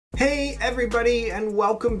Hey everybody, and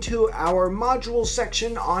welcome to our module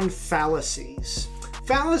section on fallacies.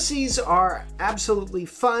 Fallacies are absolutely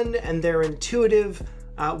fun and they're intuitive.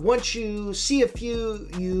 Once you see a few,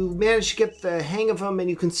 you manage to get the hang of them and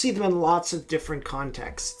you can see them in lots of different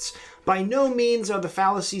contexts. By no means are the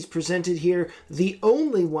fallacies presented here the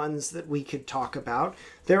only ones that we could talk about.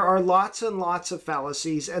 There are lots and lots of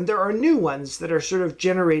fallacies, and there are new ones that are sort of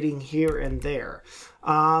generating here and there.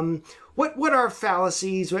 What are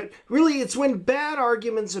fallacies? Really, it's when bad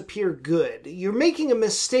arguments appear good. You're making a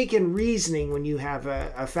mistake in reasoning when you have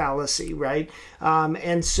a fallacy, right?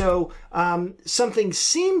 And so something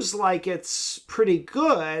seems like it's pretty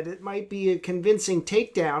good. It might be a convincing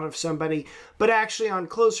takedown of somebody, but actually on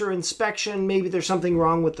closer inspection, maybe there's something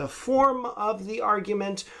wrong with the form of the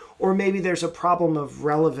argument, or maybe there's a problem of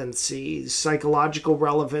relevancy, psychological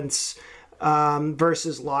relevance,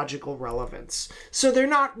 versus logical relevance. So they're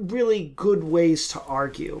not really good ways to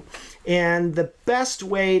argue. And the best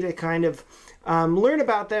way to kind of learn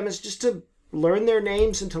about them is just to learn their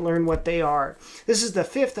names and to learn what they are. This is the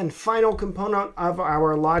fifth and final component of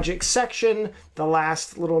our logic section, the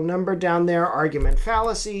last little number down there, argument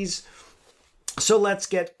fallacies. So let's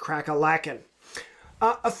get crack-a-lackin'.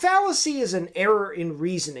 A fallacy is an error in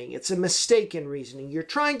reasoning. It's a mistake in reasoning. You're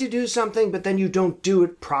trying to do something, but then you don't do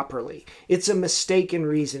it properly. It's a mistake in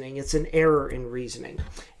reasoning. It's an error in reasoning.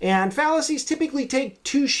 And fallacies typically take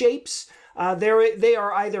two shapes. They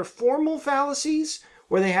are either formal fallacies,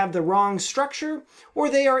 where they have the wrong structure, or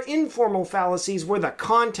they are informal fallacies where the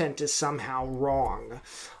content is somehow wrong.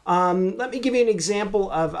 Let me give you an example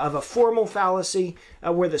of a formal fallacy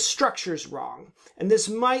where the structure is wrong. And this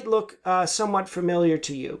might look somewhat familiar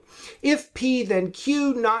to you. If P, then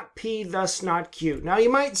Q, not P, thus not Q. Now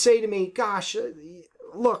you might say to me, gosh,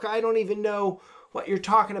 look, I don't even know what you're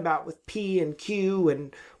talking about with P and Q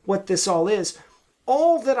and what this all is.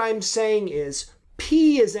 All that I'm saying is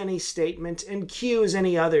P is any statement and Q is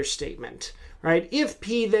any other statement, right? If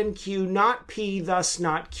P, then Q, not P, thus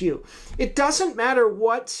not Q. It doesn't matter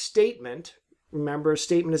what statement, remember a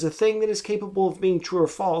statement is a thing that is capable of being true or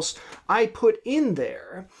false, I put in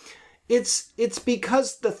there. It's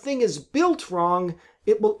because the thing is built wrong,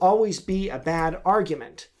 it will always be a bad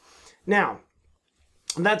argument. Now,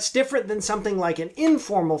 that's different than something like an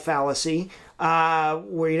informal fallacy,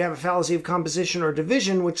 where you'd have a fallacy of composition or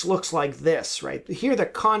division, which looks like this, right? Here the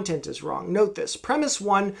content is wrong. Note this. Premise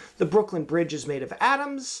 1, the Brooklyn Bridge is made of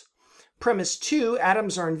atoms. Premise 2,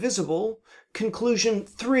 atoms are invisible. Conclusion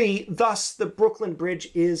 3, thus the Brooklyn Bridge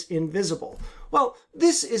is invisible. Well,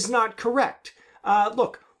 this is not correct.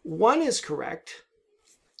 Look, 1 is correct.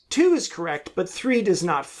 2 is correct, but 3 does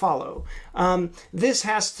not follow. This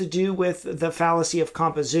has to do with the fallacy of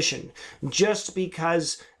composition. Just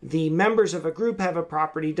because the members of a group have a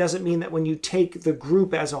property doesn't mean that when you take the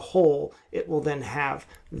group as a whole, it will then have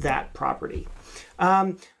that property.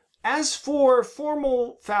 As for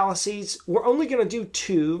formal fallacies, we're only going to do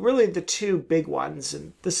two, really the two big ones,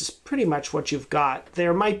 and this is pretty much what you've got.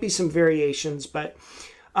 There might be some variations, but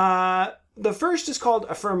the first is called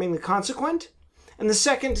affirming the consequent. And the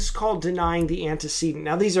second is called denying the antecedent.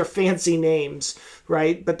 Now, these are fancy names,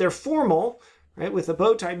 right? But they're formal, right? With a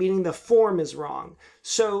bow tie, meaning the form is wrong.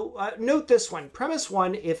 So note this one. Premise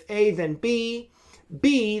 1, if A, then B,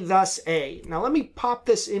 B, thus A. Now, let me pop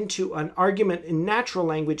this into an argument in natural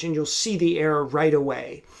language, and you'll see the error right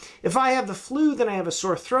away. If I have the flu, then I have a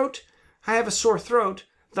sore throat. I have a sore throat,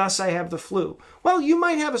 thus I have the flu. Well, you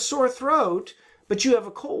might have a sore throat, but you have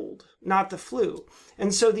a cold, not the flu.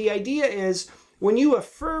 And so the idea is, when you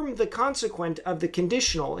affirm the consequent of the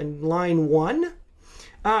conditional in line 1,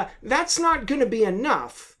 that's not going to be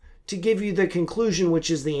enough to give you the conclusion, which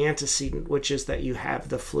is the antecedent, which is that you have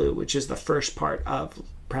the flu, which is the first part of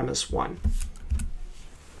premise 1.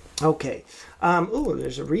 Okay. Ooh,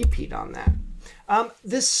 there's a repeat on that.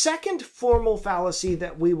 The second formal fallacy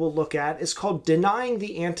that we will look at is called denying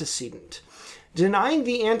the antecedent. Denying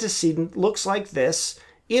the antecedent looks like this.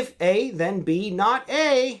 If A, then B, not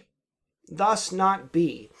A, thus not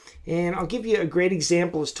B. And I'll give you a great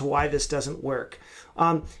example as to why this doesn't work.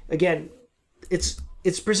 Again,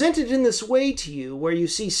 it's presented in this way to you, where you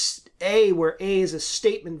see A, where A is a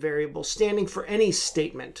statement variable standing for any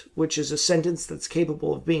statement, which is a sentence that's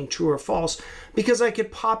capable of being true or false, because I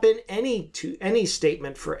could pop in any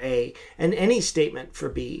statement for A and any statement for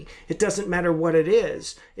B. It doesn't matter what it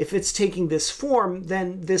is. If it's taking this form,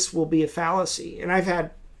 then this will be a fallacy. And I've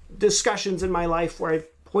had discussions in my life where I've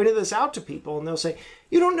pointed this out to people, and they'll say,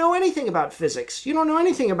 you don't know anything about physics. You don't know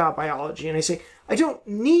anything about biology. And I say, I don't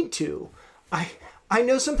need to. I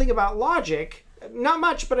know something about logic, not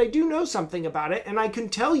much, but I do know something about it, and I can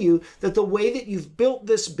tell you that the way that you've built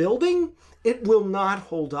this building, it will not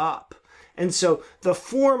hold up. And so the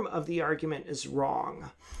form of the argument is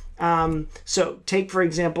wrong. So take, for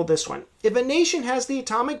example, this one. If a nation has the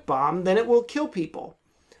atomic bomb, then it will kill people.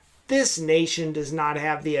 This nation does not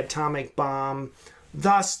have the atomic bomb.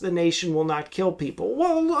 Thus, the nation will not kill people.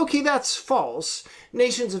 Well, okay, that's false.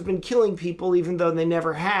 Nations have been killing people even though they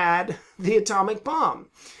never had the atomic bomb.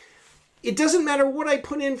 It doesn't matter what I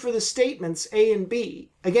put in for the statements A and B.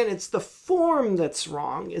 Again, it's the form that's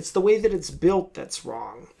wrong. It's the way that it's built that's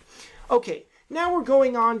wrong. Okay, now we're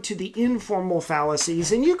going on to the informal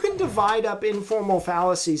fallacies, and you can divide up informal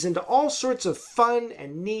fallacies into all sorts of fun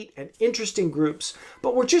and neat and interesting groups,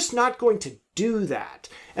 but we're just not going to do that.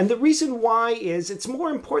 And the reason why is it's more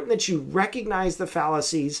important that you recognize the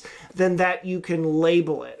fallacies than that you can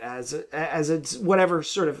label it as it's whatever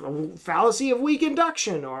sort of a fallacy of weak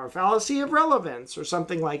induction or a fallacy of relevance or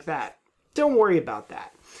something like that. Don't worry about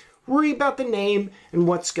that. Worry about the name and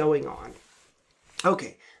what's going on.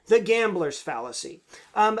 Okay. The gambler's fallacy.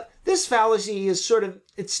 This fallacy is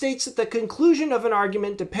it states that the conclusion of an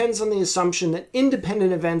argument depends on the assumption that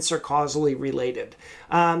independent events are causally related.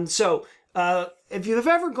 If you've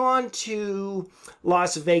ever gone to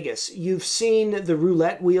Las Vegas, you've seen the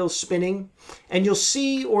roulette wheel spinning, and you'll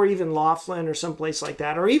see, or even Laughlin or someplace like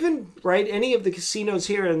that, or even, right, any of the casinos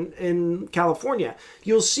here in California,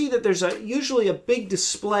 you'll see that there's usually a big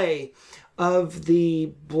display of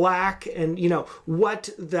the black and, what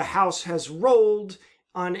the house has rolled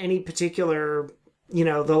on any particular,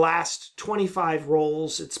 the last 25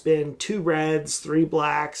 rolls. It's been 2 reds, 3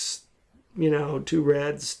 blacks, 2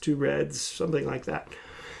 reds, something like that.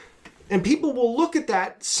 And people will look at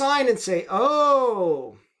that sign and say,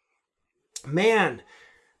 oh, man,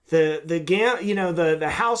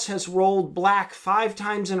 the house has rolled black 5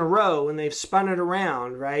 times in a row and they've spun it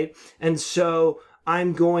around, right? And so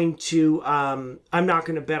I'm not going to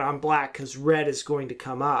bet on black because red is going to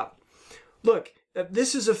come up. Look,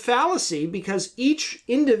 this is a fallacy because each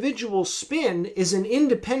individual spin is an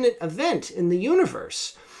independent event in the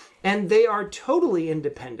universe, and they are totally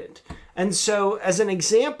independent. And so, as an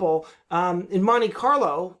example, in Monte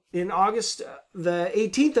Carlo, in August the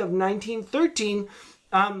 18th of 1913,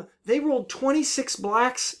 they rolled 26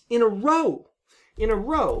 blacks in a row,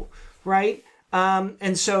 right?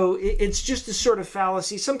 And so it's just a sort of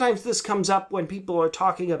fallacy. Sometimes this comes up when people are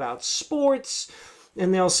talking about sports,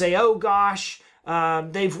 and they'll say, oh gosh,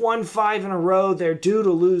 they've won 5 in a row, they're due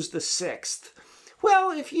to lose the 6th.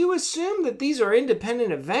 Well, if you assume that these are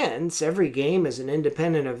independent events, every game is an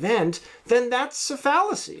independent event, then that's a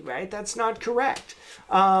fallacy, right? That's not correct.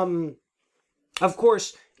 Of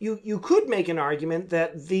course, you could make an argument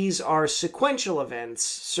that these are sequential events,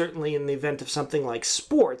 certainly in the event of something like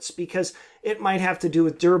sports, because it might have to do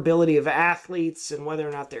with durability of athletes and whether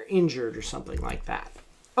or not they're injured or something like that.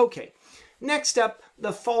 Okay, next up,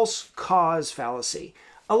 the false cause fallacy.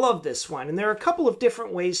 I love this one, and there are a couple of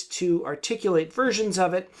different ways to articulate versions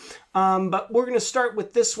of it, but we're going to start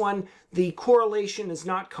with this one, the correlation is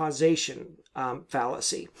not causation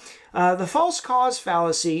fallacy. The false cause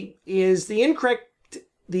fallacy is easy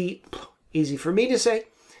for me to say,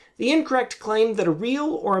 the incorrect claim that a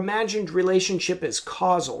real or imagined relationship is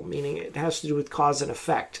causal, meaning it has to do with cause and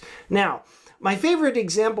effect. Now, my favorite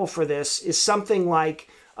example for this is something like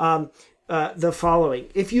the following.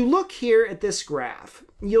 If you look here at this graph,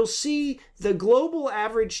 you'll see the global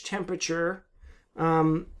average temperature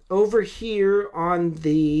over here on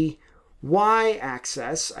the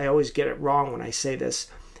y-axis. I always get it wrong when I say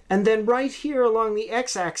this. And then right here along the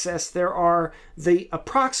x-axis, there are the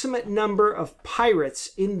approximate number of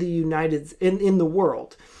pirates in the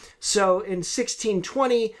world. So in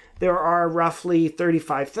 1620, there are roughly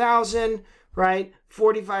 35,000, right?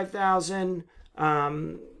 45,000,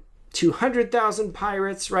 200,000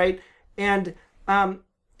 pirates, right? And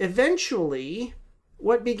eventually,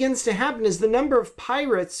 what begins to happen is the number of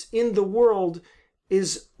pirates in the world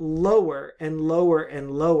is lower and lower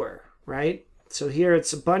and lower, right? So here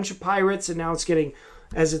it's a bunch of pirates, and now it's getting,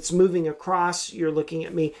 as it's moving across, you're looking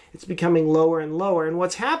at me, it's becoming lower and lower. And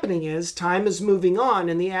what's happening is time is moving on,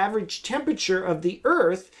 and the average temperature of the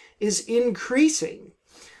Earth is increasing.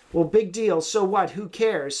 Well, big deal. So what? Who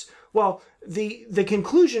cares? Well, the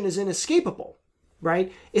conclusion is inescapable,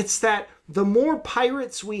 right? It's that the more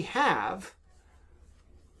pirates we have,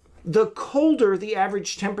 the colder the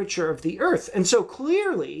average temperature of the Earth. And so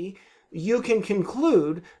clearly, you can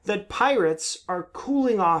conclude that pirates are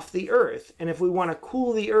cooling off the Earth. And if we want to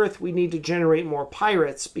cool the Earth, we need to generate more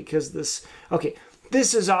pirates because this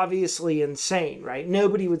is obviously insane, right?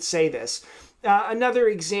 Nobody would say this. Another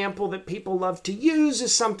example that people love to use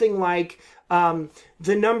is something like the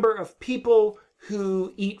number of people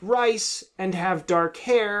who eat rice and have dark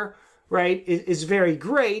hair, right, is very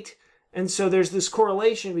great. And so there's this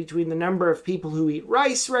correlation between the number of people who eat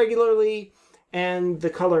rice regularly and the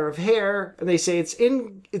color of hair. And they say it's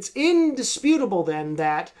indisputable then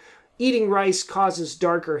that eating rice causes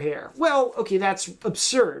darker hair. Well, okay, that's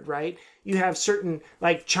absurd, right? You have certain,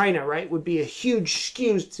 like China, right, would be a huge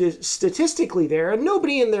skew statistically there, and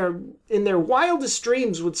nobody in their wildest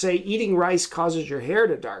dreams would say eating rice causes your hair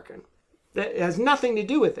to darken. That has nothing to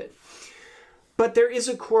do with it. But there is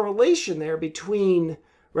a correlation there between,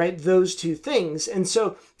 right, those two things. And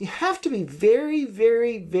so you have to be very,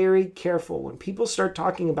 very, very careful when people start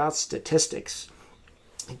talking about statistics.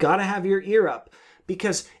 You got to have your ear up,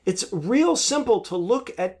 because it's real simple to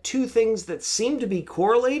look at two things that seem to be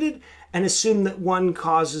correlated and assume that one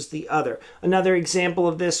causes the other. Another example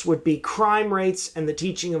of this would be crime rates and the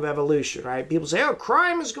teaching of evolution, right? People say, oh,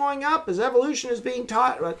 crime is going up as evolution is being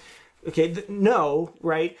taught. Okay, no,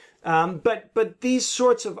 right? But these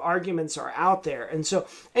sorts of arguments are out there. And so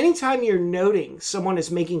anytime you're noting someone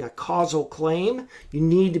is making a causal claim, you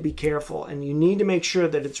need to be careful and you need to make sure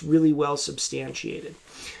that it's really well substantiated.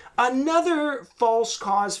 Another false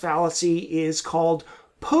cause fallacy is called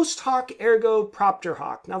post hoc ergo propter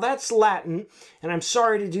hoc. Now that's Latin, and I'm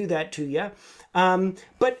sorry to do that to you.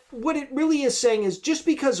 But what it really is saying is just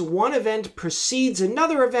because one event precedes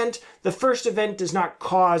another event, the first event does not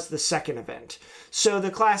cause the second event. So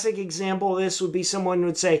the classic example of this would be someone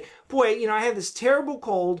would say, boy, I had this terrible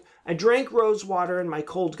cold, I drank rose water and my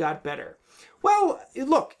cold got better. Well,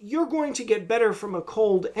 look, you're going to get better from a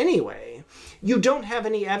cold anyway. You don't have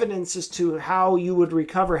any evidence as to how you would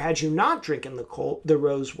recover had you not drinking the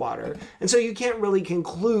rose water. And so you can't really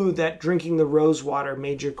conclude that drinking the rose water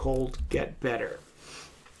made your cold get better.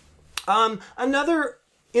 Another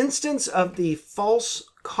instance of the false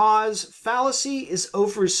cause fallacy is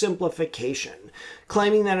oversimplification,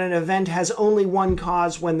 claiming that an event has only one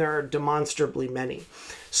cause when there are demonstrably many.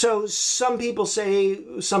 So some people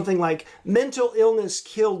say something like, mental illness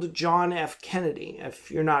killed John F. Kennedy. If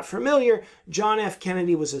you're not familiar, John F.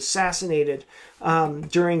 Kennedy was assassinated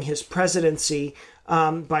during his presidency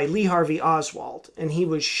by Lee Harvey Oswald. And he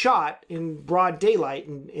was shot in broad daylight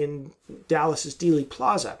in Dallas's Dealey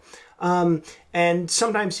Plaza. And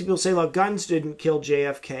sometimes people say, look, guns didn't kill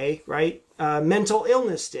JFK, right? Mental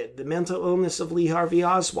illness did. The mental illness of Lee Harvey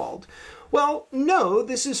Oswald. Well, no,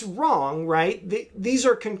 this is wrong, right? These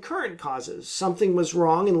are concurrent causes. Something was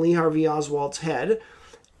wrong in Lee Harvey Oswald's head,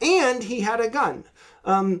 and he had a gun.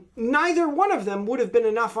 Neither one of them would have been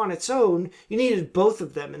enough on its own. You needed both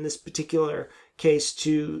of them in this particular case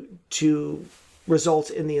to result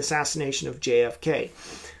in the assassination of JFK.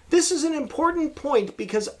 This is an important point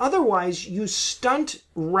because otherwise you stunt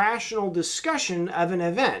rational discussion of an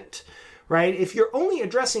event. Right? If you're only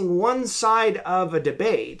addressing one side of a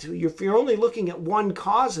debate, if you're only looking at one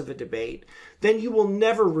cause of a debate, then you will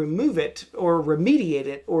never remove it or remediate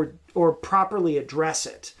it or properly address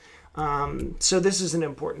it. So this is an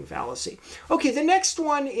important fallacy. Okay, the next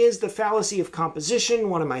one is the fallacy of composition,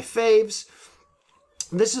 one of my faves.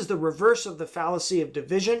 This is the reverse of the fallacy of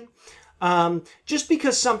division. Just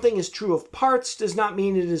because something is true of parts does not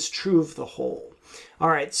mean it is true of the whole. All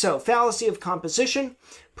right, so fallacy of composition.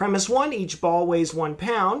 Premise 1, each ball weighs 1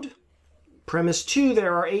 pound. Premise 2,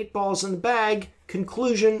 there are 8 balls in the bag.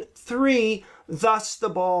 Conclusion 3, thus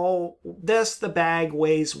the bag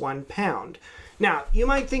weighs 1 pound. Now, you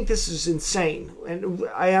might think this is insane, and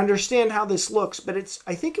I understand how this looks, but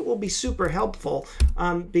I think it will be super helpful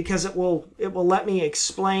because it will let me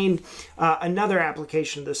explain another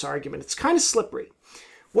application of this argument. It's kind of slippery.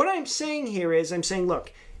 What I'm saying here is, I'm saying,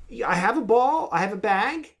 look, I have a ball, I have a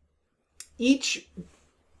bag. Each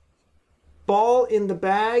ball in the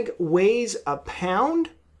bag weighs 1 pound,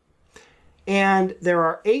 and there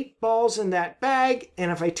are 8 balls in that bag,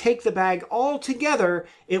 and if I take the bag all together,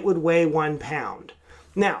 it would weigh 1 pound.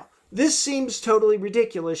 Now, this seems totally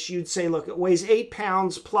ridiculous. You'd say, look, it weighs 8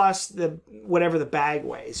 pounds plus whatever the bag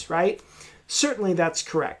weighs, right? Certainly that's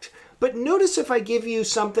correct. But notice if I give you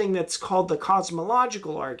something that's called the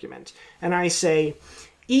cosmological argument, and I say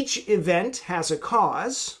each event has a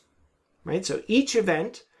cause, right? So each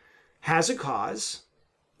event has a cause.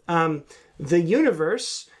 The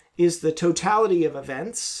universe is the totality of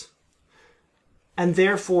events, and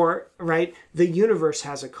therefore, right, the universe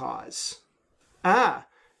has a cause.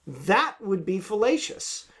 That would be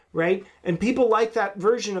fallacious, right? And people like that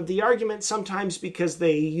version of the argument sometimes because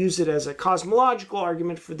they use it as a cosmological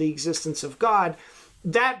argument for the existence of God.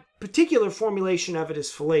 that particular formulation of it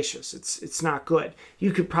is fallacious. It's not good.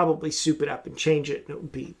 You could probably soup it up and change it, and it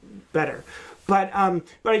would be better. But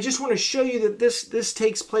I just want to show you that this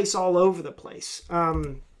takes place all over the place.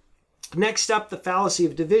 Next up, the fallacy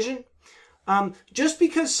of division. Just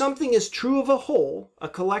because something is true of a whole, a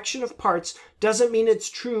collection of parts, doesn't mean it's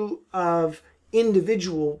true of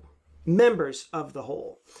individual members of the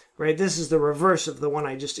whole, right? This is the reverse of the one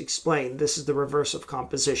I just explained. This is the reverse of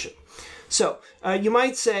composition. So you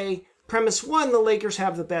might say, premise one, the Lakers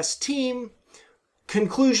have the best team.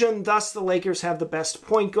 Conclusion, thus the Lakers have the best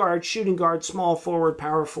point guard, shooting guard, small forward,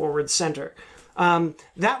 power forward, center.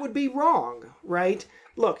 That would be wrong, right?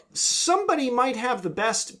 Look, somebody might have the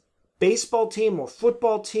best baseball team or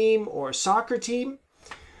football team or soccer team,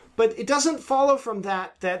 but it doesn't follow from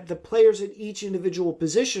that the players at each individual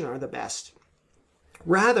position are the best.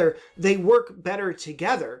 Rather, they work better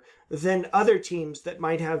together than other teams that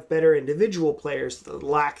might have better individual players that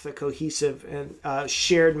lack the cohesive and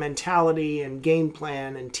shared mentality and game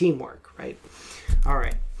plan and teamwork, right? All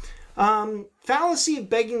right. Fallacy of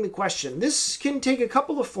begging the question. This can take a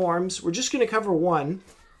couple of forms. We're just going to cover one.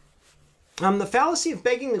 The fallacy of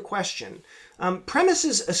begging the question.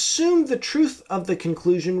 Premises assume the truth of the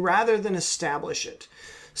conclusion rather than establish it.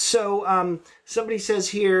 So somebody says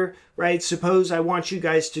here, right, suppose I want you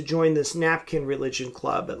guys to join this napkin religion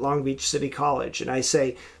club at Long Beach City College. And I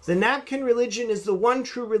say, the napkin religion is the one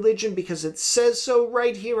true religion because it says so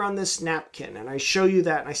right here on this napkin. And I show you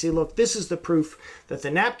that and I say, look, this is the proof that the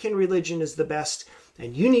napkin religion is the best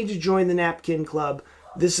and you need to join the napkin club.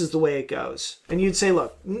 This is the way it goes. And you'd say,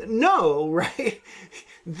 look, no, right?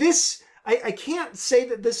 I can't say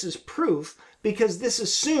that this is proof because this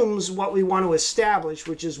assumes what we want to establish,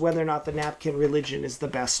 which is whether or not the napkin religion is the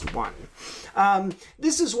best one.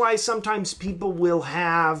 This is why sometimes people will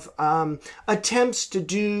have attempts to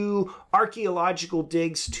do archaeological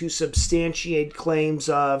digs to substantiate claims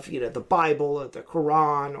of, the Bible or the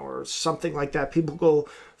Quran or something like that. People go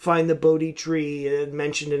find the Bodhi tree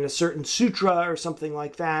mentioned in a certain sutra or something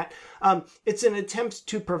like that. It's an attempt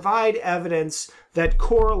to provide evidence that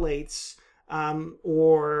correlates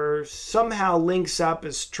or somehow links up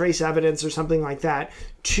as trace evidence or something like that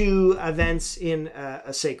to events in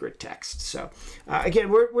a sacred text. So again,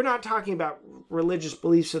 we're not talking about religious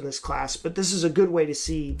beliefs in this class, but this is a good way to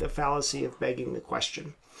see the fallacy of begging the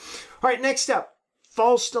question. All right, next up,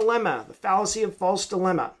 false dilemma, the fallacy of false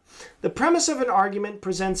dilemma. The premise of an argument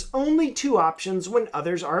presents only two options when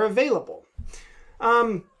others are available.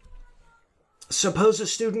 Suppose a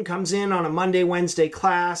student comes in on a Monday, Wednesday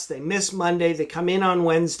class, they miss Monday, they come in on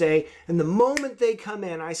Wednesday, and the moment they come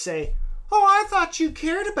in, I say, oh, I thought you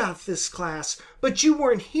cared about this class, but you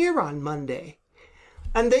weren't here on Monday.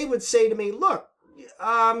 And they would say to me, look,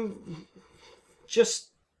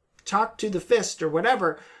 just talk to the fist or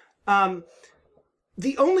whatever.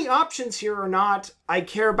 The only options here are not, I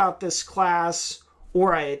care about this class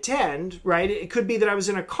or I attend, right? It could be that I was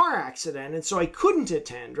in a car accident and so I couldn't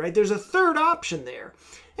attend, right? There's a third option there.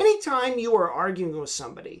 Anytime you are arguing with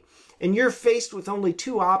somebody and you're faced with only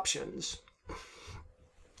two options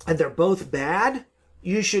and they're both bad,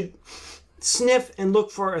 you should sniff and look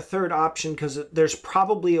for a third option because there's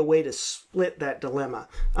probably a way to split that dilemma.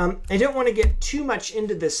 I don't want to get too much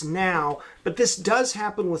into this now, but this does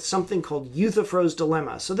happen with something called Euthyphro's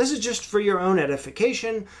dilemma. So this is just for your own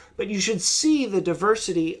edification, but you should see the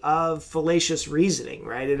diversity of fallacious reasoning,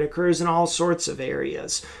 right? It occurs in all sorts of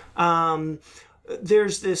areas.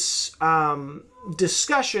 There's this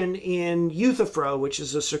discussion in Euthyphro, which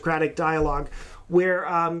is a Socratic dialogue, where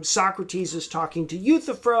Socrates is talking to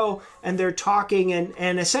Euthyphro, and they're talking,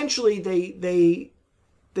 and essentially they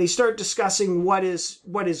start discussing what is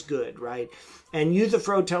good, right? And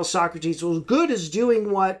Euthyphro tells Socrates, well, good is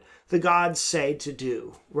doing what the gods say to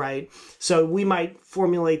do, right? So we might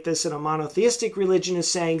formulate this in a monotheistic religion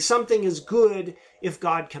as saying something is good if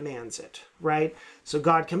God commands it, right? So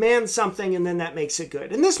God commands something, and then that makes it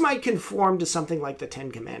good. And this might conform to something like the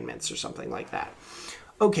Ten Commandments or something like that.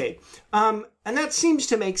 Okay, and that seems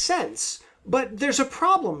to make sense, but there's a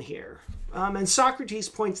problem here. And Socrates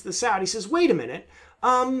points this out. He says, wait a minute,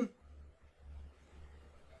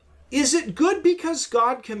 is it good because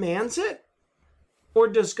God commands it? Or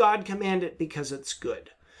does God command it because it's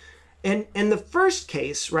good? And in the first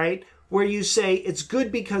case, right, where you say it's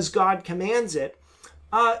good because God commands it,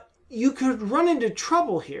 you could run into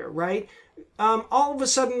trouble here, right? All of a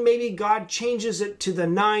sudden, maybe God changes it to the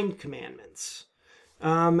 9 commandments.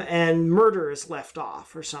 And murder is left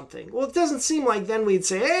off or something. Well, it doesn't seem like then we'd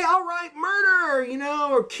say, hey, all right,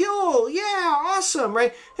 murder, or kill, yeah, awesome,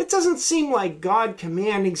 right? It doesn't seem like God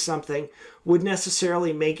commanding something would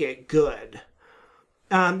necessarily make it good.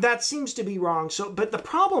 That seems to be wrong. But the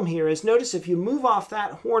problem here is, notice if you move off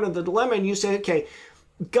that horn of the dilemma and you say, okay,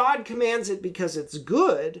 God commands it because it's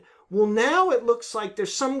good, well, now it looks like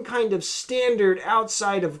there's some kind of standard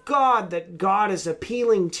outside of God that God is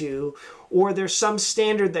appealing to, or there's some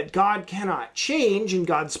standard that God cannot change, and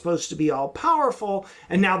God's supposed to be all-powerful,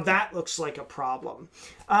 and now that looks like a problem.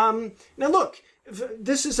 Now look,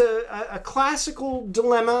 this is a classical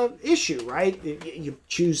dilemma issue, right? You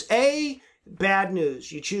choose A, bad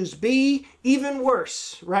news. You choose B, even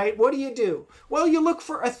worse, right? What do? Well, you look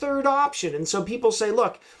for a third option. And so people say,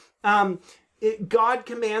 look, God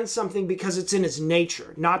commands something because it's in his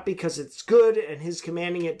nature, not because it's good, and his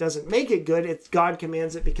commanding it doesn't make it good. God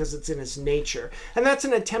commands it because it's in his nature. And that's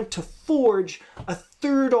an attempt to forge a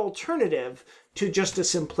third alternative to just a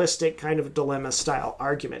simplistic kind of dilemma-style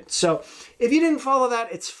argument. So if you didn't follow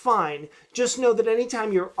that, it's fine. Just know that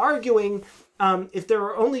anytime you're arguing, if there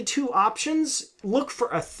are only two options, look for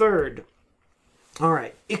a third. All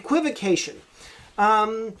right, equivocation.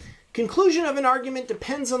 Conclusion of an argument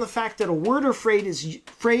depends on the fact that a word or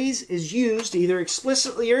phrase is used either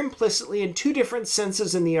explicitly or implicitly in two different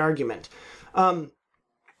senses in the argument.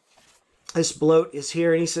 This bloat is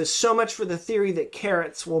here, and he says, so much for the theory that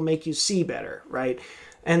carrots will make you see better, right?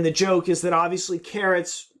 And the joke is that obviously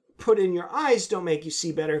carrots put in your eyes don't make you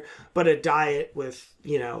see better, but a diet with,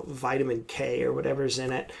 vitamin K or whatever's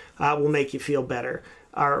in it will make you feel better,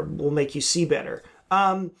 or will make you see better.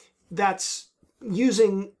 That's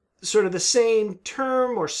using sort of the same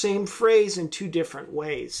term or same phrase in two different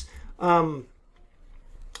ways. I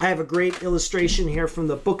have a great illustration here from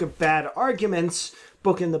the Book of Bad Arguments,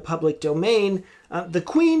 book in the public domain. The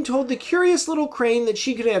queen told the curious little crane that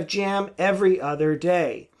she could have jam every other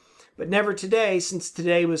day, but never today, since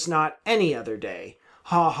today was not any other day.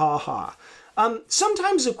 Ha ha ha.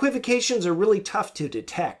 Sometimes equivocations are really tough to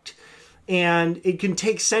detect, and it can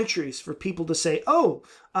take centuries for people to say, oh,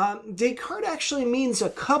 Descartes actually means a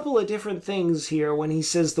couple of different things here when he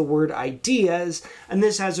says the word ideas, and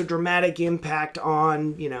this has a dramatic impact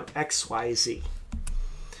on, X, Y, Z.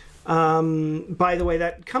 By the way,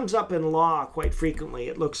 that comes up in law quite frequently.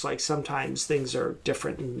 It looks like sometimes things are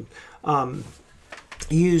different and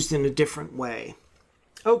used in a different way.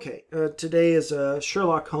 Okay, today is a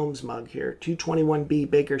Sherlock Holmes mug here, 221B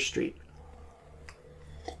Baker Street.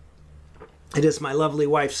 It is my lovely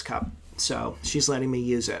wife's cup, so she's letting me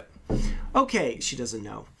use it. Okay, she doesn't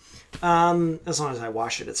know. As long as I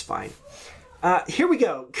wash it, it's fine. Here we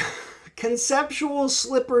go. Conceptual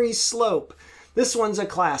slippery slope. This one's a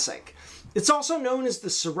classic. It's also known as the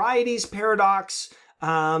Sorites paradox.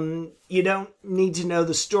 You don't need to know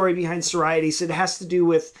the story behind Sorites. It has to do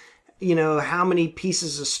with, how many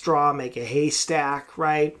pieces of straw make a haystack,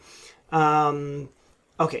 right?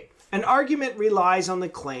 Okay, an argument relies on the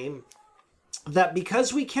claim that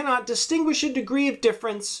because we cannot distinguish a degree of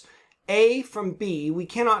difference, A from B, we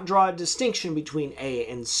cannot draw a distinction between A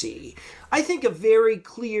and C. I think a very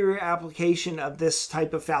clear application of this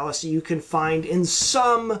type of fallacy you can find in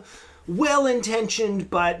some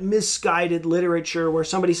well-intentioned but misguided literature where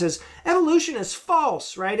somebody says, evolution is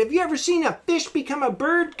false, right? Have you ever seen a fish become a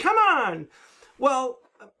bird? Come on! Well,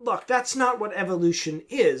 look, that's not what evolution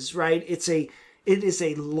is, right? It is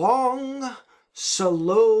a long,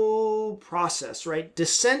 slow process, right?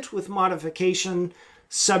 Descent with modification,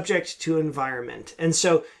 subject to environment. And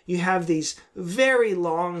so you have these very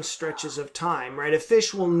long stretches of time, right? A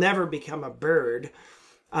fish will never become a bird.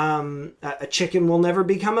 A chicken will never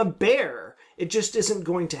become a bear. It just isn't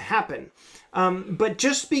going to happen. But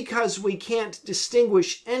just because we can't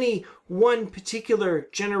distinguish any one particular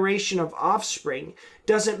generation of offspring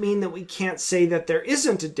doesn't mean that we can't say that there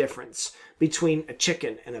isn't a difference between a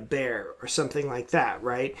chicken and a bear or something like that,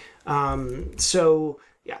 right? So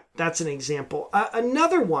yeah, that's an example.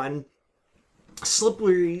 Another one,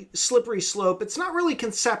 slippery slope, it's not really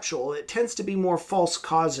conceptual. It tends to be more false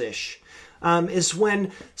cause-ish, is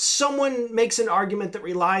when someone makes an argument that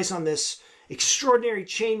relies on this extraordinary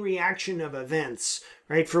chain reaction of events,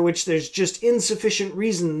 right, for which there's just insufficient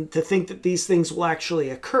reason to think that these things will actually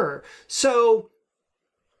occur. So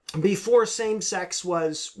before same-sex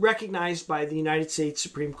was recognized by the United States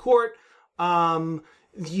Supreme Court,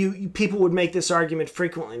 people would make this argument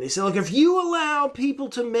frequently. They say, look, if you allow people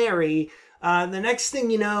to marry, the next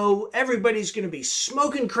thing you know, everybody's going to be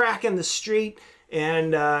smoking crack in the street,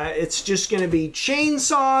 and it's just going to be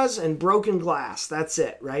chainsaws and broken glass. That's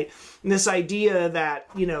it, right? And this idea that,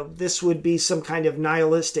 this would be some kind of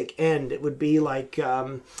nihilistic end. It would be like,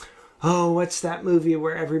 what's that movie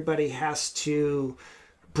where everybody has to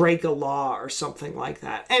break a law or something like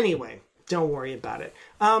that? Anyway, don't worry about it.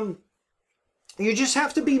 You just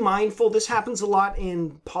have to be mindful. This happens a lot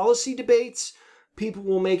in policy debates. People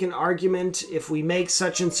will make an argument, if we make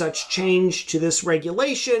such and such change to this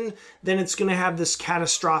regulation, then it's going to have this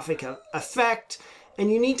catastrophic effect.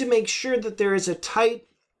 And you need to make sure that there is a tight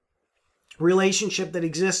relationship that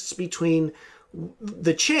exists between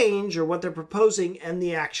the change or what they're proposing and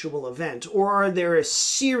the actual event. Or are there a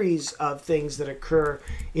series of things that occur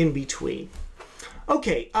in between?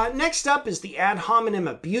 Okay, next up is the ad hominem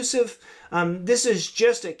abusive. This is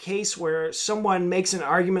just a case where someone makes an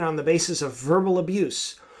argument on the basis of verbal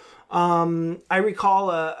abuse. I recall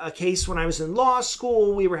a case when I was in law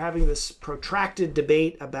school. We were having this protracted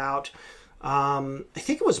debate about, I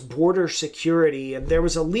think it was border security, and there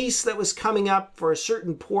was a lease that was coming up for a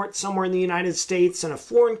certain port somewhere in the United States, and a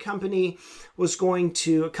foreign company was going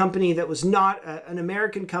to, a company that was not an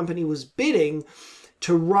American company was bidding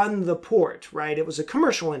to run the port, right? It was a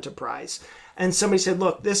commercial enterprise. And somebody said,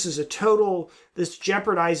 look, this is this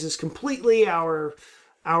jeopardizes completely our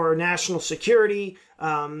national security.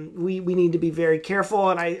 We need to be very careful.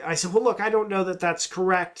 And I said, well, look, I don't know that that's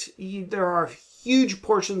correct. There are huge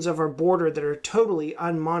portions of our border that are totally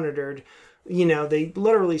unmonitored. You know, they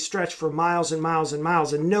literally stretch for miles and miles and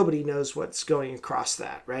miles, and nobody knows what's going across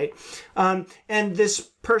that, right? And this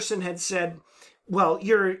person had said, well,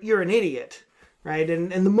 you're an idiot. Right,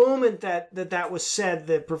 and the moment that was said,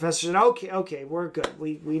 the professor said, okay, we're good.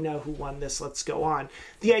 We know who won this. Let's go on.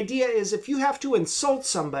 The idea is, if you have to insult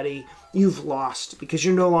somebody, you've lost, because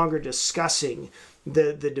you're no longer discussing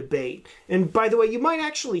the debate. And by the way, you might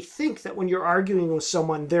actually think that when you're arguing with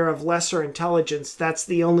someone, they're of lesser intelligence. That's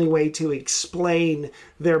the only way to explain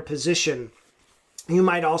their position. You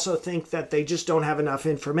might also think that they just don't have enough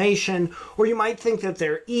information, or you might think that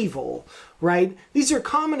they're evil, right? These are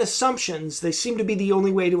common assumptions. They seem to be the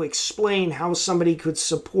only way to explain how somebody could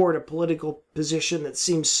support a political position that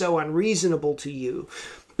seems so unreasonable to you.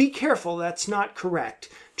 Be careful, that's not correct.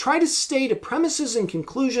 Try to stay to premises and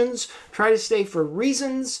conclusions. Try to stay for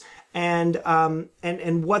reasons and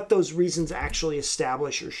what those reasons actually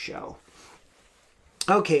establish or show.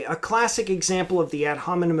 Okay, a classic example of the ad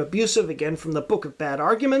hominem abusive, again from the Book of Bad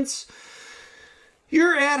Arguments.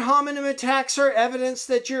 Your ad hominem attacks are evidence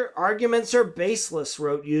that your arguments are baseless,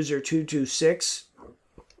 wrote user 226.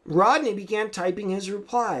 Rodney began typing his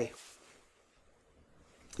reply.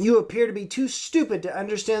 You appear to be too stupid to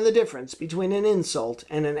understand the difference between an insult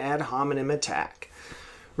and an ad hominem attack.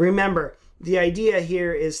 Remember, the idea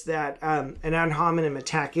here is that an ad hominem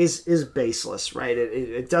attack is baseless, right?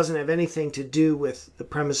 It doesn't have anything to do with the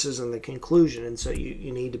premises and the conclusion, and so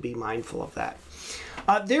you need to be mindful of that.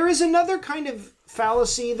 There is another kind of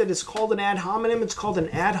fallacy that is called an ad hominem. It's called an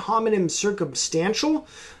ad hominem circumstantial.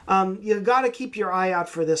 You've got to keep your eye out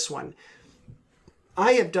for this one.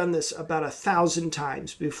 I have done this about 1,000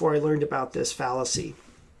 times before I learned about this fallacy.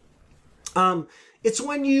 It's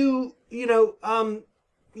when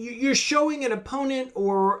you're showing an opponent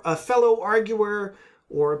or a fellow arguer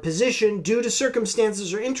or a position due to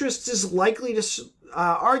circumstances or interests is likely to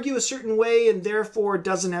argue a certain way and therefore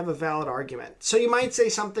doesn't have a valid argument. So you might say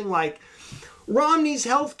something like, Romney's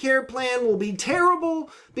health care plan will be terrible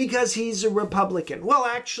because he's a Republican. Well,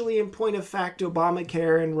 actually, in point of fact,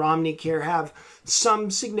 Obamacare and Romney Care have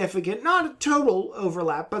some significant, not a total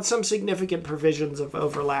overlap, but some significant provisions of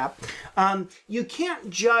overlap. You can't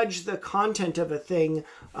judge the content of a thing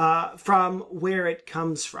from where it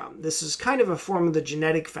comes from. This is kind of a form of the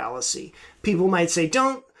genetic fallacy. People might say,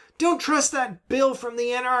 don't trust that bill from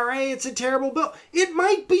the NRA. It's a terrible bill. It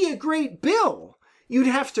might be a great bill. You'd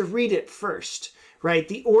have to read it first, right?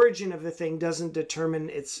 The origin of the thing doesn't determine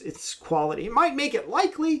its quality. It might make it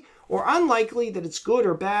likely or unlikely that it's good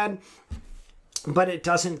or bad, but it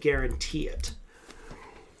doesn't guarantee it.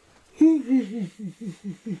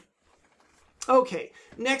 Okay,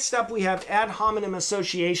 next up we have ad hominem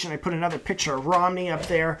association. I put another picture of Romney up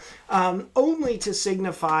there, only to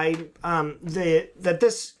signify that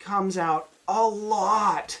this comes out a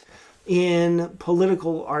lot in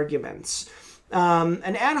political arguments.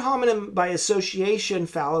 An ad hominem by association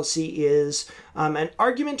fallacy is an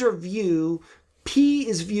argument or view P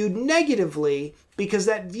is viewed negatively because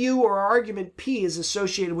that view or argument P is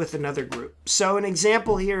associated with another group. So an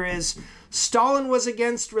example here is Stalin was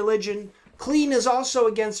against religion. Clean is also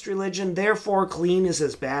against religion. Therefore, clean is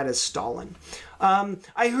as bad as Stalin.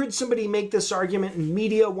 I heard somebody make this argument in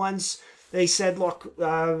media once. They said, look,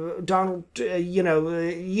 Donald,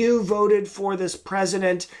 you voted for this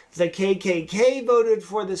president. The KKK voted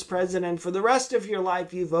for this president. For the rest of your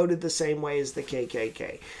life, you voted the same way as the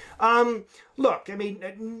KKK. Look, I mean,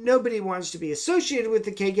 nobody wants to be associated with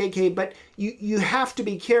the KKK, but you have to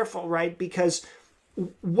be careful, right? Because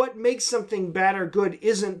what makes something bad or good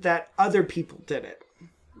isn't that other people did it,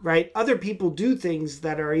 right? Other people do things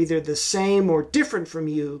that are either the same or different from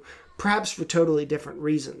you, perhaps for totally different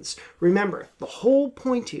reasons. Remember, the whole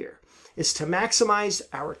point here is to maximize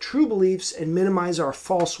our true beliefs and minimize our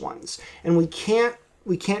false ones. And we can't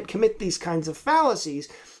commit these kinds of fallacies.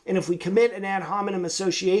 And if we commit an ad hominem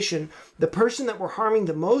association, the person that we're harming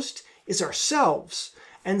the most is ourselves.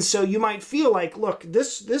 And so you might feel like, look,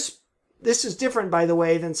 this is different, by the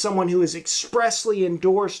way, than someone who is expressly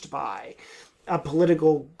endorsed by a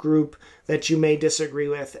political group that you may disagree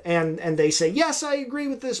with. And they say, yes, I agree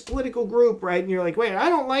with this political group, right? And you're like, wait, I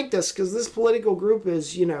don't like this because this political group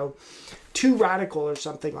is, too radical or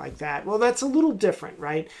something like that. Well, that's a little different,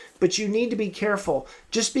 right? But you need to be careful.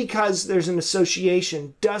 Just because there's an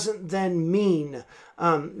association doesn't then mean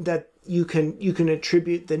that you can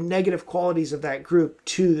attribute the negative qualities of that group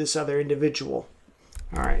to this other individual.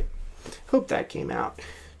 All right. Hope that came out.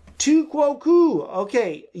 Tu quo ku.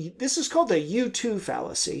 Okay, this is called the U2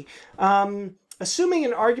 fallacy. Assuming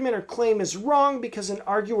an argument or claim is wrong because an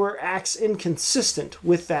arguer acts inconsistent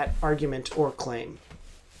with that argument or claim.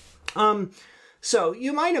 So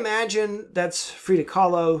you might imagine that's Frida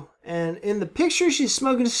Kahlo, and in the picture she's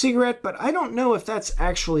smoking a cigarette, but I don't know if that's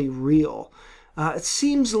actually real. It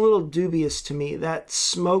seems a little dubious to me. That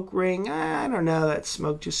smoke ring, I don't know, that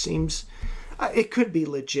smoke just seems, it could be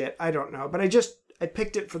legit, I don't know, but I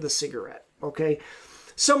picked it for the cigarette, okay?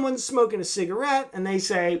 Someone's smoking a cigarette and they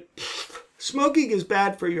say, smoking is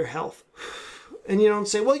bad for your health. And you don't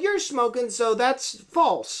say, well, you're smoking, so that's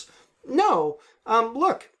false. No,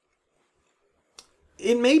 look.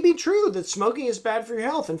 It may be true that smoking is bad for your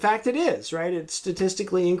health. In fact, it is, right? It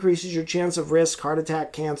statistically increases your chance of risk, heart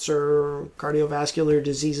attack, cancer, cardiovascular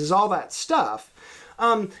diseases, all that stuff.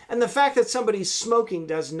 And the fact that somebody's smoking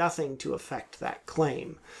does nothing to affect that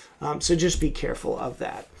claim. So just be careful of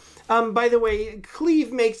that. By the way,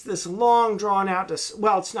 Cleve makes this long drawn out,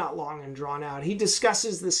 well, it's not long and drawn out. He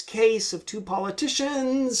discusses this case of two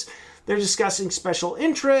politicians. They're discussing special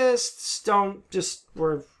interests.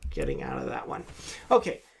 We're getting out of that one.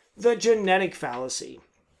 Okay, the genetic fallacy.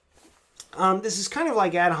 This is kind of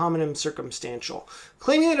like ad hominem circumstantial,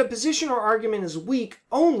 claiming that a position or argument is weak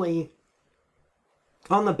only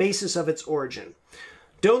on the basis of its origin.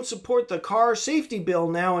 Don't support the car safety bill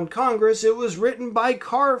now in Congress. It was written by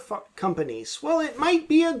car companies. Well, it might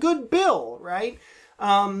be a good bill, right?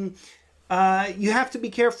 You have to be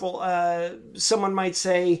careful. Someone might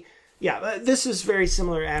say, yeah, this is very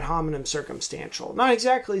similar ad hominem circumstantial. Not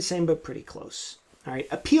exactly the same, but pretty close. All right,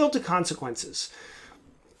 appeal to consequences.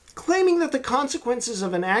 Claiming that the consequences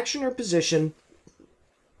of an action or position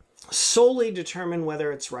solely determine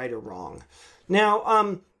whether it's right or wrong.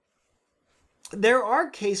 Now, there are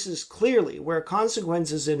cases clearly where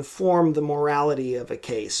consequences inform the morality of a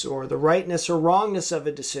case or the rightness or wrongness of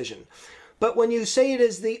a decision. But when you say it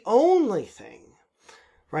is the only thing,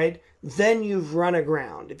 right, then you've run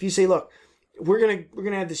aground. If you say, look, we're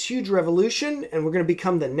gonna have this huge revolution and we're gonna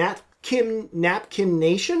become the napkin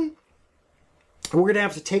nation, we're gonna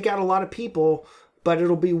have to take out a lot of people, but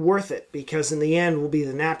it'll be worth it because in the end we'll be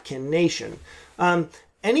the napkin nation.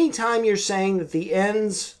 Anytime you're saying that the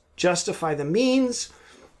ends justify the means,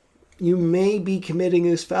 you may be committing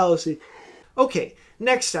this fallacy. Okay,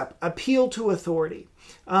 next up, appeal to authority.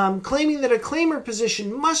 Claiming that a claim or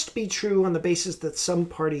position must be true on the basis that some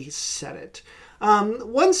party said it.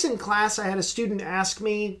 Once in class, I had a student ask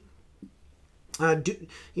me, do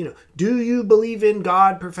you believe in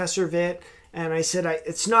God, Professor Vitt? And I said,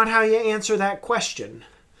 it's not how you answer that question,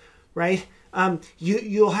 right?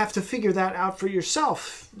 You'll have to figure that out for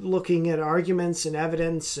yourself, looking at arguments and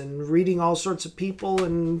evidence and reading all sorts of people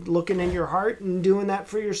and looking in your heart and doing that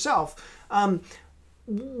for yourself.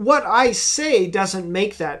 What I say doesn't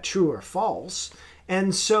make that true or false.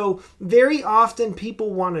 And so very often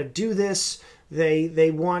people want to do this.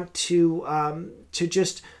 They want to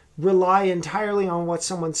just rely entirely on what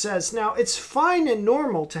someone says. Now, it's fine and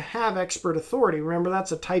normal to have expert authority. Remember,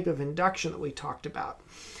 that's a type of induction that we talked about.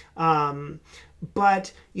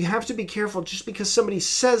 But you have to be careful. Just because somebody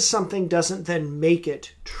says something doesn't then make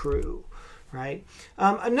it true, right?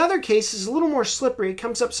 Another case is a little more slippery. It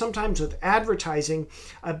comes up sometimes with advertising.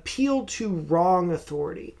 Appeal to wrong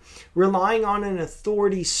authority. Relying on an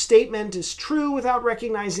authority statement is true without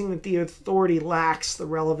recognizing that the authority lacks the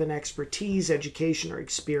relevant expertise, education, or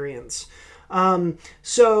experience.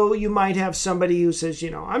 So you might have somebody who says,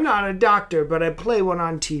 I'm not a doctor, but I play one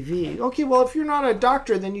on TV. Okay, well, if you're not a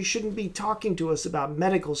doctor, then you shouldn't be talking to us about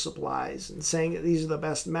medical supplies and saying that these are the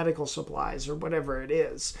best medical supplies or whatever it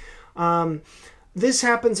is. This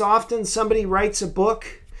happens often. Somebody writes a book,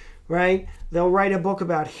 right? They'll write a book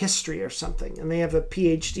about history or something, and they have a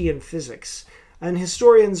PhD in physics. And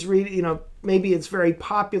historians read, maybe it's very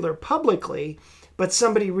popular publicly, but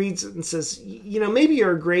somebody reads it and says, maybe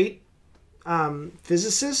you're a great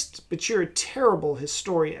physicist, but you're a terrible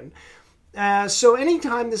historian. So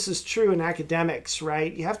anytime this is true in academics,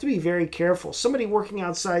 right, you have to be very careful. Somebody working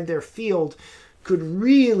outside their field could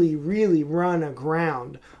really, really run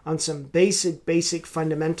aground on some basic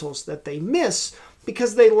fundamentals that they miss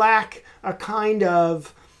because they lack a kind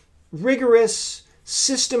of rigorous,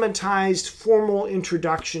 systematized, formal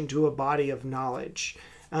introduction to a body of knowledge.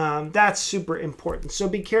 That's super important. So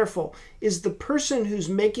be careful. Is the person who's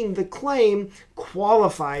making the claim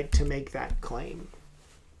qualified to make that claim?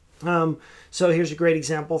 So here's a great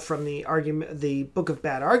example from the Book of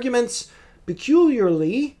Bad Arguments.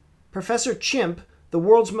 Peculiarly, Professor Chimp, the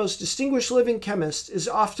world's most distinguished living chemist, is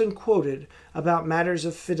often quoted about matters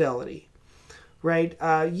of fidelity. Right?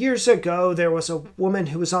 Years ago, there was a woman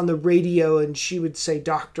who was on the radio and she would say,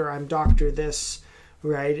 "Doctor, I'm Doctor this,"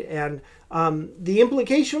 right? And the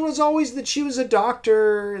implication was always that she was a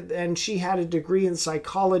doctor and she had a degree in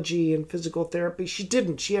psychology and physical therapy. She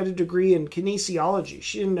didn't. She had a degree in kinesiology.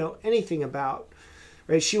 She didn't know anything about,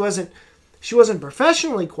 right? She wasn't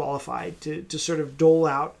professionally qualified to sort of dole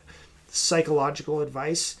out psychological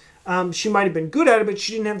advice. She might have been good at it, but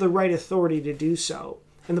she didn't have the right authority to do so.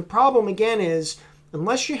 And the problem, again, is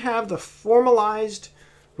unless you have the formalized,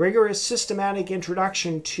 rigorous, systematic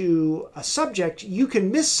introduction to a subject, you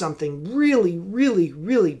can miss something really, really,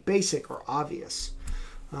 really basic or obvious.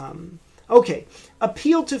 Okay,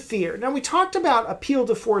 appeal to fear. Now, we talked about appeal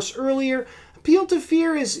to force earlier. Appeal to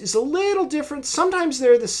fear is a little different. Sometimes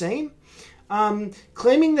they're the same.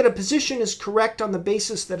 Claiming that a position is correct on the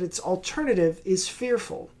basis that its alternative is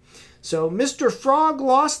fearful. So Mr. Frog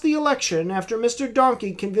lost the election after Mr.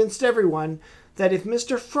 Donkey convinced everyone that if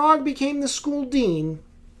Mr. Frog became the school dean,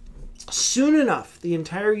 soon enough the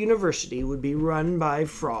entire university would be run by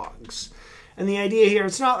frogs. And the idea here,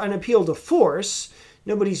 it's not an appeal to force.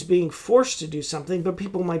 Nobody's being forced to do something, but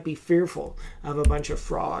people might be fearful of a bunch of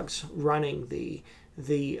frogs running the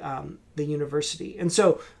university. And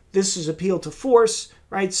so this is appeal to force,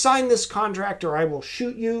 right? Sign this contract or I will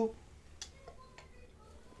shoot you.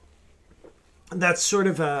 That's sort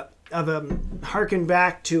of a harken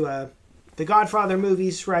back to the Godfather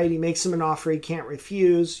movies, right? He makes him an offer he can't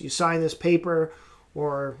refuse. You sign this paper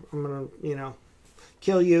or I'm going to,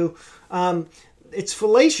 kill you. It's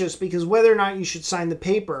fallacious because whether or not you should sign the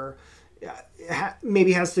paper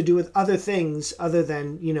maybe has to do with other things other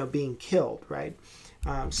than, being killed, right?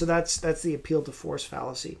 So that's the appeal to force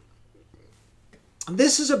fallacy.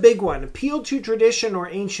 This is a big one. Appeal to tradition or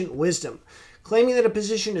ancient wisdom. Claiming that a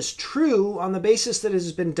position is true on the basis that it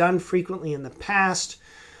has been done frequently in the past.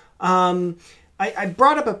 I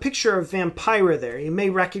brought up a picture of Vampira there. You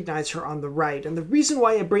may recognize her on the right. And the reason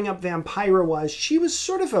why I bring up Vampira was she was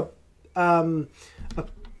sort of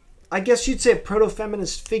I guess you'd say a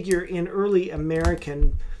proto-feminist figure in early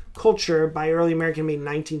American culture. By early American, I mean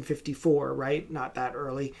 1954, right? Not that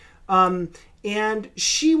early. And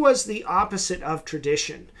she was the opposite of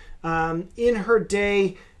tradition. In her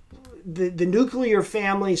day, the nuclear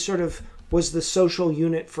family sort of was the social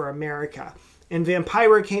unit for America. And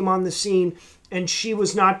Vampira came on the scene, and she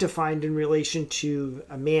was not defined in relation to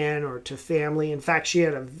a man or to family. In fact, she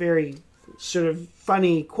had a very sort of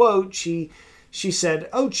funny quote. She said,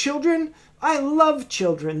 "Oh, children, I love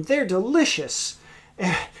children. They're delicious."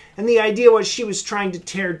 And the idea was she was trying to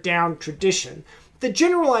tear down tradition. The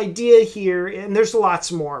general idea here, and there's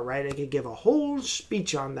lots more, right? I could give a whole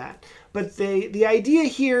speech on that. But the idea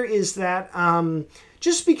here is that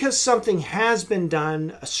just because something has been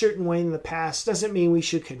done a certain way in the past doesn't mean we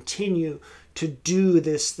should continue to do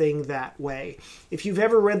this thing that way. If you've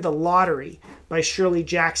ever read The Lottery by Shirley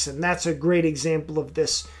Jackson, that's a great example of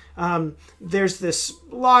this. There's this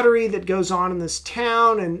lottery that goes on in this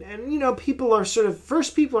town, and people are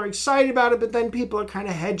first people are excited about it, but then people are kind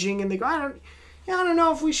of hedging and they go, I don't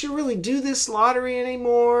know if we should really do this lottery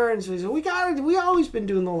anymore. And so we always been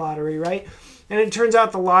doing the lottery, right? And it turns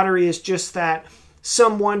out the lottery is just that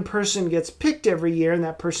some one person gets picked every year and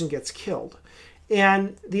that person gets killed.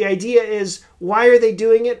 And the idea is, why are they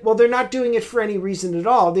doing it? Well, they're not doing it for any reason at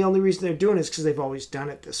all. The only reason they're doing it is because they've always done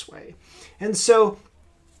it this way. And so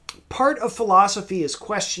part of philosophy is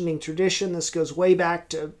questioning tradition. This goes way back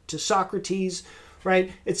to Socrates,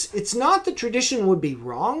 right? It's not that tradition would be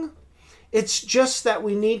wrong. It's just that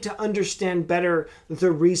we need to understand better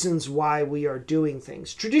the reasons why we are doing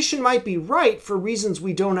things. Tradition might be right for reasons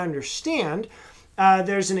we don't understand.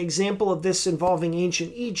 There's an example of this involving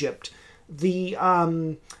ancient Egypt. The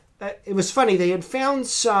it was funny. They had found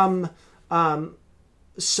some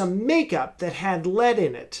makeup that had lead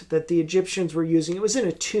in it that the Egyptians were using. It was in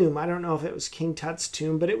a tomb. I don't know if it was King Tut's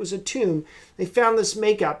tomb, but it was a tomb. They found this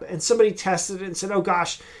makeup and somebody tested it and said, oh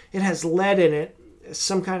gosh, it has lead in it,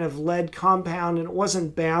 some kind of lead compound, and it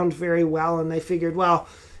wasn't bound very well. And they figured, well,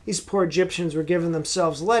 these poor Egyptians were giving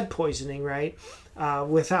themselves lead poisoning, right?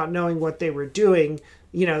 Without knowing what they were doing.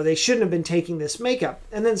 You know, they shouldn't have been taking this makeup.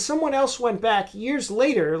 And then someone else went back years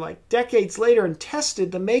later, like decades later, and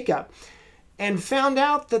tested the makeup and found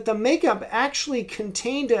out that the makeup actually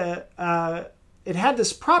contained it had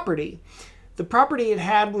this property. The property it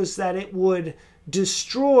had was that it would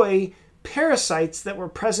destroy parasites that were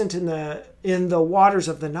present in the waters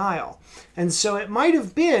of the Nile. And so it might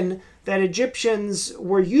have been that Egyptians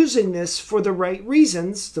were using this for the right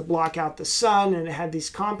reasons, to block out the sun, and it had these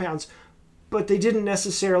compounds, but they didn't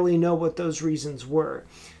necessarily know what those reasons were.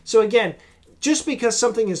 So again, just because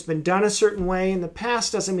something has been done a certain way in the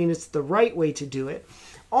past doesn't mean it's the right way to do it.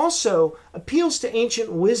 Also, appeals to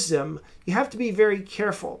ancient wisdom, you have to be very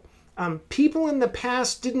careful. People in the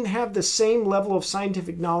past didn't have the same level of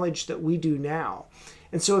scientific knowledge that we do now.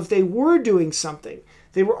 And so if they were doing something,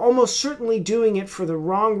 they were almost certainly doing it for the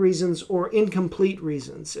wrong reasons or incomplete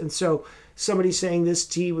reasons. And so somebody saying this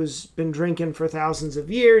tea was been drinking for thousands of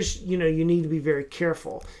years, you know, you need to be very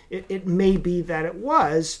careful. It may be that it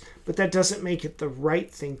was, but that doesn't make it the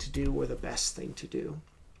right thing to do or the best thing to do.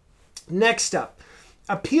 Next up,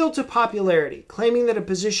 appeal to popularity, claiming that a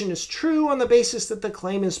position is true on the basis that the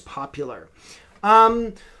claim is popular.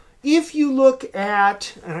 If you look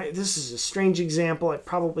at, and this is a strange example, I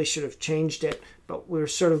probably should have changed it, but we're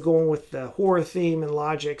sort of going with the horror theme and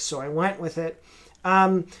logic, so I went with it.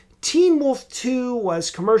 Teen Wolf 2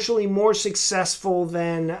 was commercially more successful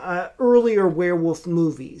than earlier werewolf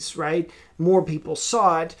movies, right? More people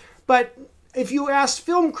saw it. But if you asked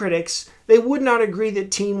film critics, they would not agree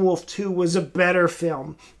that Teen Wolf 2 was a better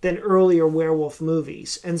film than earlier werewolf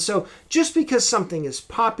movies. And so just because something is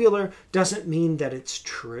popular doesn't mean that it's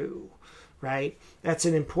true, right? That's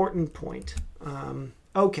an important point.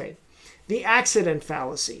 Okay. The accident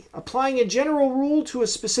fallacy, applying a general rule to a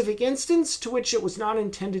specific instance to which it was not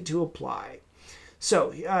intended to apply.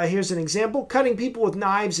 So here's an example. Cutting people with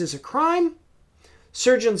knives is a crime.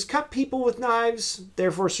 Surgeons cut people with knives,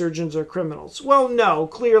 therefore surgeons are criminals. Well, no,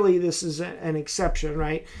 clearly this is an exception,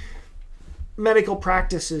 right? Medical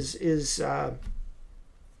practice is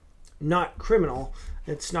not criminal.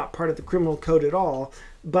 It's not part of the criminal code at all.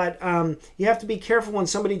 But you have to be careful when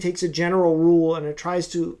somebody takes a general rule and it tries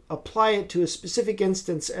to apply it to a specific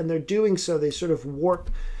instance, and they're doing so, they sort of warp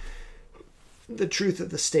the truth of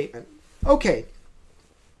the statement. Okay.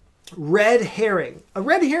 Red herring. A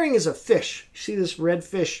red herring is a fish. You see this red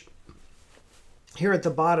fish here at the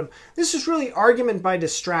bottom. This is really argument by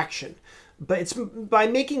distraction, but it's by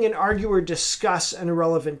making an arguer discuss an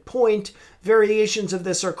irrelevant point. Variations of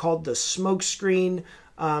this are called the smokescreen.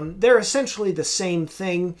 They're essentially the same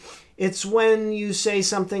thing. It's when you say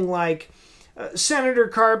something like, Senator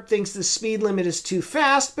Karp thinks the speed limit is too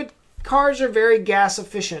fast, but cars are very gas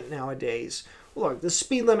efficient nowadays. Look, the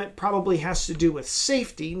speed limit probably has to do with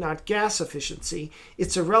safety, not gas efficiency.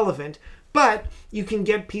 It's irrelevant, but you can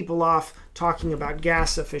get people off talking about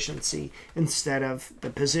gas efficiency instead of the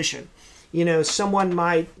position. You know, someone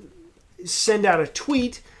might send out a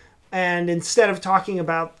tweet, and instead of talking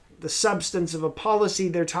about the substance of a policy,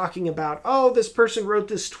 they're talking about, oh, this person wrote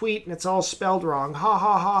this tweet and it's all spelled wrong. Ha,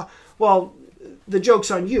 ha, ha. Well, the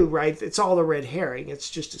joke's on you, right? It's all a red herring. It's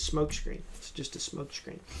just a smokescreen. It's just a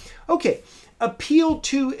smokescreen. Okay. Appeal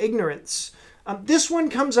to ignorance. This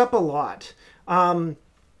one comes up a lot.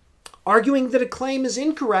 Arguing that a claim is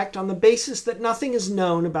incorrect on the basis that nothing is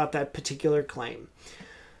known about that particular claim.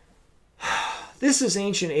 This is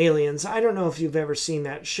Ancient Aliens. I don't know if you've ever seen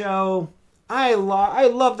that show. I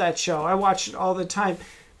love that show. I watch it all the time.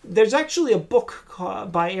 There's actually a book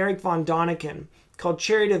by Eric von Däniken called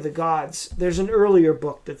Chariot of the Gods. There's an earlier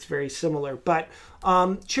book that's very similar. But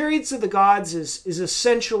Chariots of the Gods is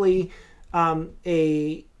essentially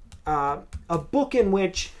a book in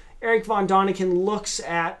which Eric von Däniken looks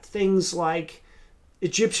at things like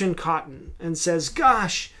Egyptian cotton and says,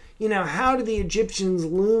 gosh, you know, how did the Egyptians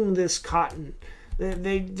loom this cotton?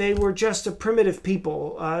 They were just a primitive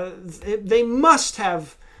people. They must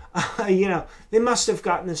have, they must have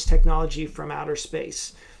gotten this technology from outer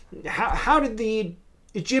space. How did the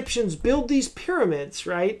Egyptians build these pyramids,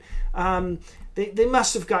 right? They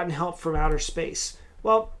must have gotten help from outer space.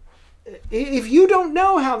 Well, if you don't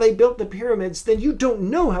know how they built the pyramids, then you don't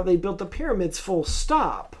know how they built the pyramids, full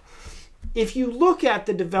stop. if you look at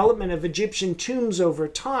the development of Egyptian tombs over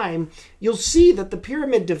time, you'll see that the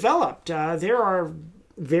pyramid developed. There are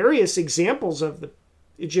various examples of the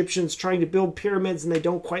Egyptians trying to build pyramids and they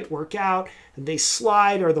don't quite work out, and they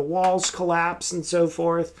slide or the walls collapse and so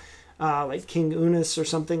forth, like King Unas or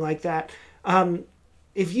something like that.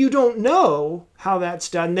 If you don't know how that's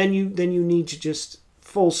done, then you need to just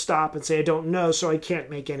full stop and say, I don't know, so I can't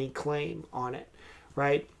make any claim on it,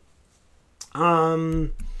 right? All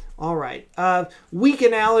right. Weak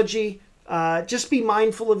analogy. Just be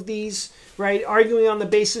mindful of these, right? Arguing on the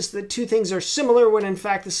basis that two things are similar when in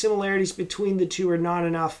fact the similarities between the two are not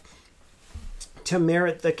enough to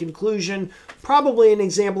merit the conclusion. Probably an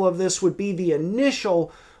example of this would be the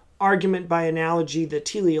initial argument by analogy, the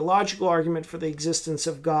teleological argument for the existence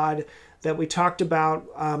of God that we talked about.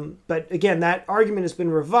 But again, that argument has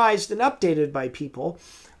been revised and updated by people.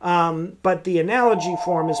 But the analogy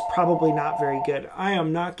form is probably not very good. I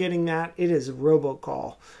am not getting that. It is a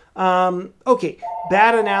robocall. Okay,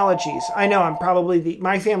 bad analogies. I know I'm probably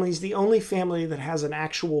my family's the only family that has an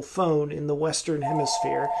actual phone in the Western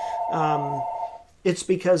Hemisphere. It's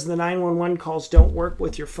because the 911 calls don't work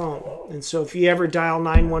with your phone. And so if you ever dial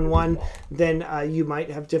 911, then you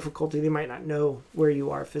might have difficulty. They might not know where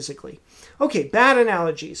you are physically. Okay, bad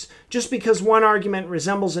analogies. Just because one argument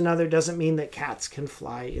resembles another doesn't mean that cats can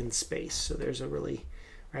fly in space. So there's a really,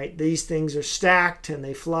 right, these things are stacked and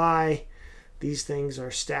they fly. These things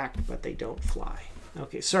are stacked, but they don't fly.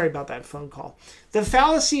 Okay, sorry about that phone call. The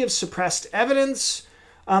fallacy of suppressed evidence.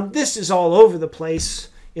 This is all over the place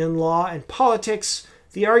in law and politics.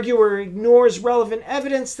 The arguer ignores relevant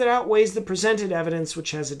evidence that outweighs the presented evidence,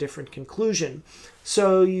 which has a different conclusion.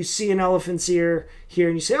 So you see an elephant's ear here,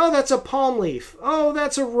 and you say, oh, that's a palm leaf. Oh,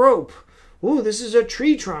 that's a rope. Oh, this is a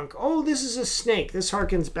tree trunk. Oh, this is a snake. This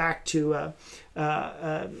harkens back to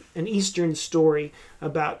an Eastern story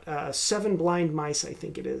about 7 blind mice, I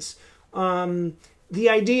think it is. The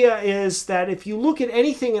idea is that if you look at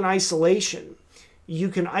anything in isolation, you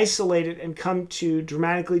can isolate it and come to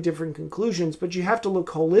dramatically different conclusions, but you have to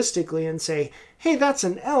look holistically and say, hey, that's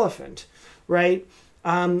an elephant, right?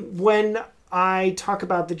 When I talk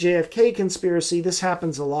about the JFK conspiracy, this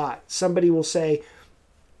happens a lot. Somebody will say,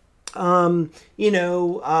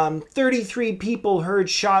 33 people heard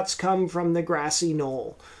shots come from the grassy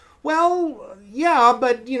knoll. Well, yeah,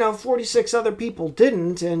 but, 46 other people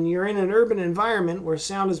didn't, and you're in an urban environment where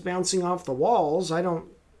sound is bouncing off the walls. I don't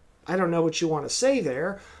know what you want to say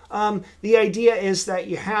there. The idea is that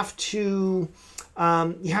you have to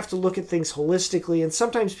look at things holistically, and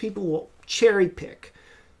sometimes people will cherry pick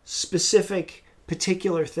specific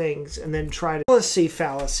particular things and then try to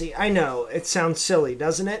fallacy. I know it sounds silly,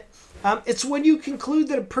 doesn't it? It's when you conclude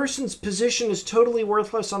that a person's position is totally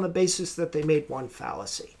worthless on the basis that they made one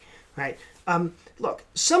fallacy, right? Look,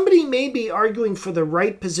 somebody may be arguing for the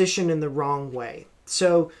right position in the wrong way.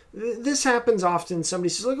 So this happens often. Somebody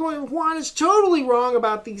says, like, well, Juan is totally wrong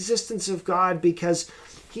about the existence of God because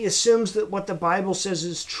he assumes that what the Bible says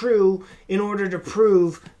is true in order to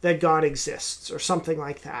prove that God exists or something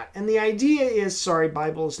like that. And the idea is, sorry,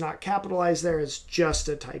 Bible is not capitalized there. It's just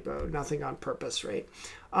a typo, nothing on purpose, right?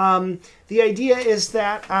 The idea is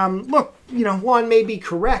that, look, Juan may be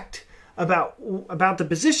correct about the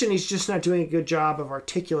position. He's just not doing a good job of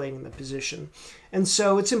articulating the position. And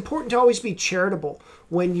so it's important to always be charitable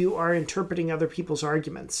when you are interpreting other people's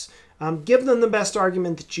arguments. Give them the best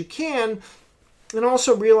argument that you can, and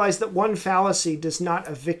also realize that one fallacy does not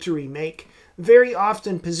a victory make. Very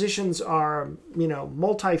often positions are,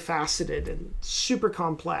 multifaceted and super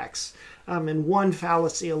complex. And one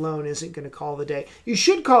fallacy alone isn't going to call the day. You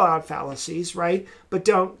should call out fallacies, right? But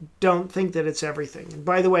don't think that it's everything. And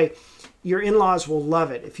by the way, your in-laws will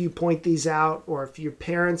love it if you point these out, or if you're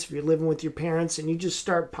living with your parents and you just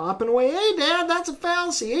start popping away, hey, Dad, that's a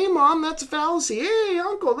fallacy. Hey, Mom, that's a fallacy. Hey,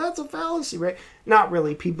 Uncle, that's a fallacy, right? Not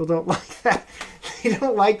really. People don't like that. They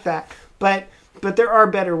don't like that. But there are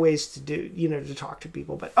better ways to do, to talk to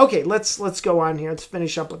people. But okay, let's go on here. Let's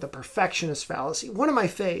finish up with the perfectionist fallacy. One of my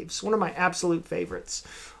faves, one of my absolute favorites.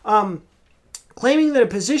 Claiming that a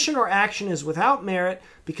position or action is without merit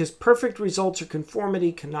because perfect results or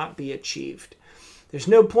conformity cannot be achieved. There's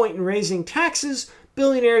no point in raising taxes.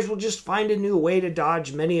 Billionaires will just find a new way to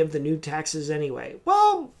dodge many of the new taxes anyway.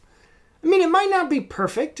 Well, it might not be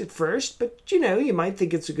perfect at first, but you might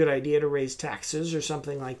think it's a good idea to raise taxes or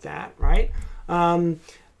something like that, right?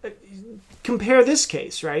 Compare this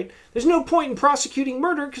case, right? There's no point in prosecuting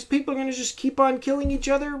murder because people are going to just keep on killing each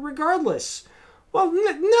other regardless. Well,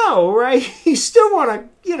 no, right? You still want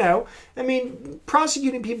to,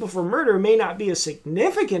 prosecuting people for murder may not be a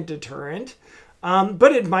significant deterrent,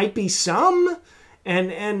 but it might be some.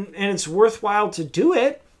 and it's worthwhile to do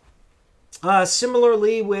it.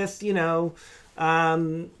 Similarly with,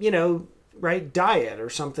 right, diet or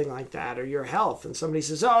something like that, or your health, and somebody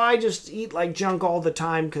says, oh, I just eat like junk all the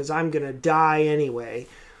time because I'm going to die anyway.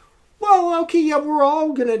 Well, okay, yeah, we're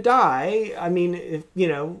all going to die. I mean, if,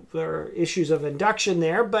 there are issues of induction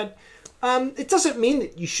there, but it doesn't mean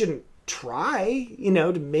that you shouldn't try,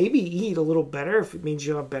 to maybe eat a little better if it means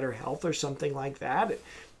you have better health or something like that.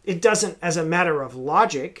 It doesn't, as a matter of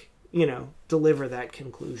logic, deliver that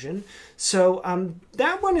conclusion. So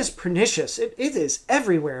that one is pernicious. It is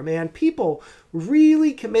everywhere, man. People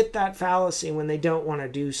really commit that fallacy when they don't want to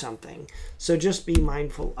do something. So just be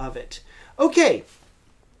mindful of it. Okay,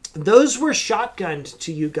 those were shotgunned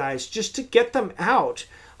to you guys just to get them out.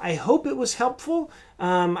 I hope it was helpful.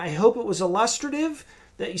 I hope it was illustrative,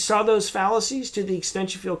 that you saw those fallacies to the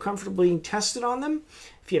extent you feel comfortable being tested on them.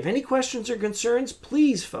 If you have any questions or concerns,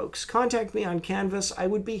 please, folks, contact me on Canvas. I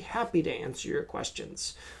would be happy to answer your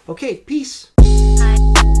questions. Okay, peace.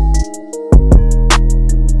 Bye.